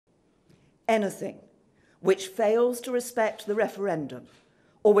Anything which fails to respect the referendum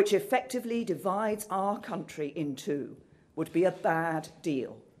or which effectively divides our country in two would be a bad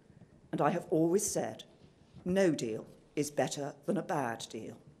deal. And I have always said, no deal is better than a bad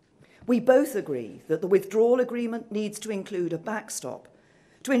deal. We both agree that the withdrawal agreement needs to include a backstop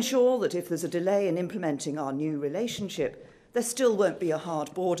to ensure that if there's a delay in implementing our new relationship, there still won't be a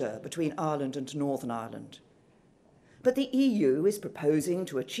hard border between Ireland and Northern Ireland. But the EU is proposing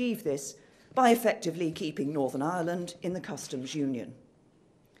to achieve this by effectively keeping Northern Ireland in the customs union.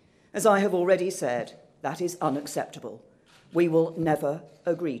 As I have already said, that is unacceptable. We will never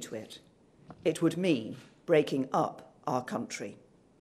agree to it. It would mean breaking up our country.